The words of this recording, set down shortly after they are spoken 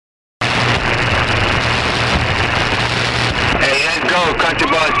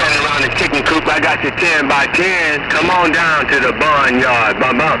boy standing around the chicken coop. I got you 10 by 10. Come on down to the barnyard.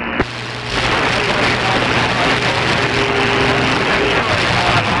 Bum bum.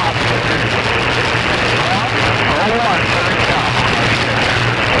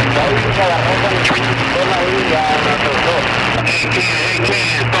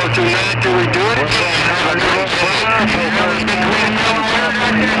 Hey, 429, till we do it?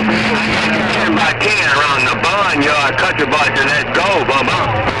 10 by 10 around the barnyard. Country boy said, let's go, bum bum.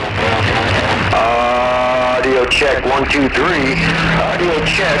 Audio check 1 2 3. Audio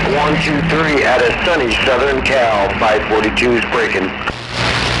check 1 2 3 out of sunny Southern Cal. 542 is breaking.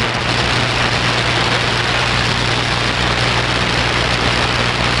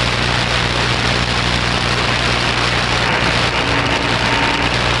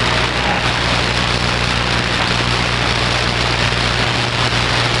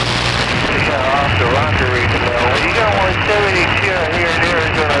 To read the mail. Well, you got 172 here in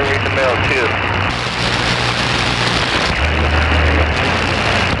Arizona to read the mail too.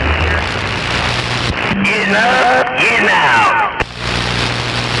 Getting up, getting out.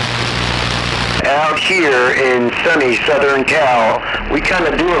 Out here in sunny Southern Cal, we kind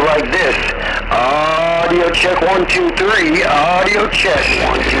of do it like this. Audio check 1 2 3. Audio check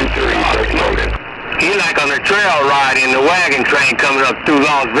 1 2 3. Break loaded. He like on a trail ride in the wagon train coming up through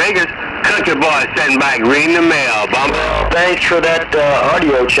Las Vegas. Country boy sitting back reading the mail, bum. Thanks for that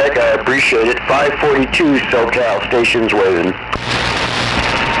audio check. I appreciate it. 542 SoCal stations waving.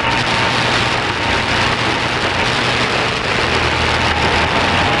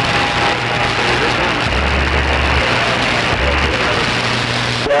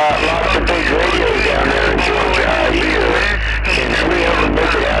 Lots of big radios down there in Georgia. I hear. Can every ever make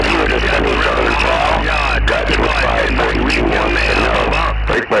it out here to sunny Southern Cal? That's what 542 wants to know.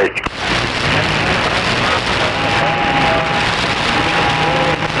 Break, break.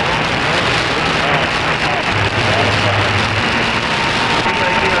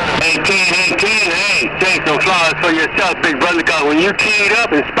 Hey, take some flowers for yourself, big brother, because when you keyed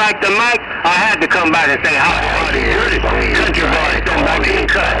up and spiked the mic, I had to come back and say, howdy, dirty country boy, come back in the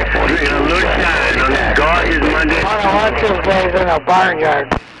cut. Drinking a little shine on this gorgeous Monday. I don't want this place in a barnyard.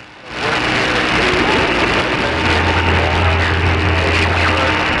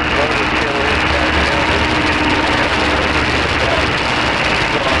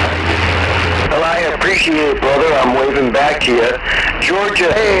 Well, I appreciate it, brother. I'm waving back to you.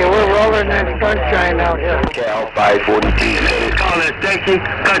 Georgia. Hey, we're rolling in sunshine out here. Cal 542. Call that station.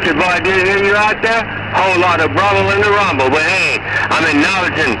 Country boy, did hear you out there? Whole lot of brumble in the rumble. But hey, I'm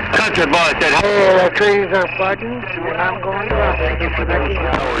acknowledging country boy said, hey, the trees are budding, and I'm going to run.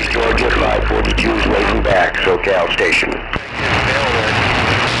 Towers, Georgia 542 is waving back. SoCal station.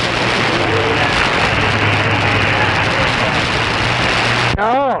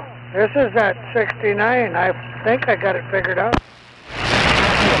 No, this is at 69. I think I got it figured out.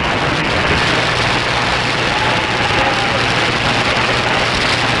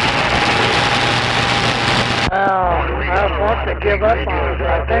 I want to give up on it.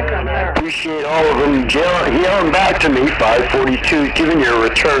 I think I'm there. Appreciate all of them yelling back to me. 542 giving you a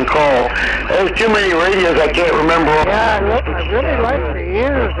return call. There's too many radios I can't remember. Yeah, I really like the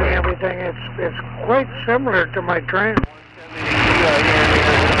ears and everything. It's quite similar to my train.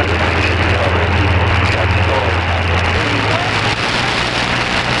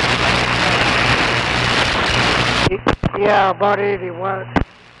 Yeah, about 80 watts.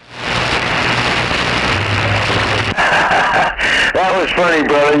 That was funny,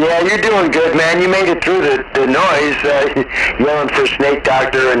 brother. Yeah, you're doing good, man. You made it through the noise, yelling for Snake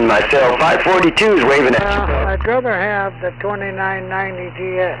Doctor and myself. 542 is waving at you, bro. I'd rather have the 2990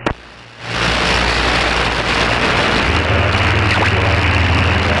 GS.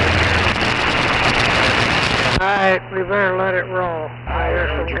 Alright, we better let it roll. I hear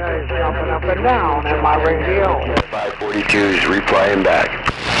some guys jumping up and down in my radio. 542 is replying back.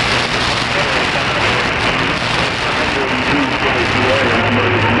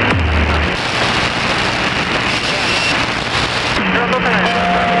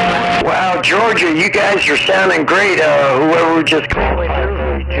 Wow, Georgia, you guys are sounding great. Whoever just called.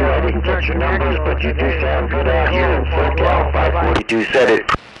 542, I didn't get your numbers, but you do sound good out here in SoCal. 542 said it.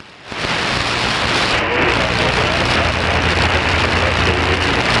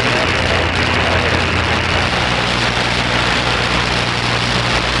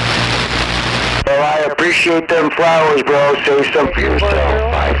 Well, I appreciate them flowers, bro. Save some for yourself.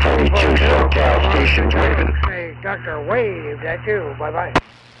 542 SoCal stations waving. Hey, Dr. Wave, that too. Bye-bye.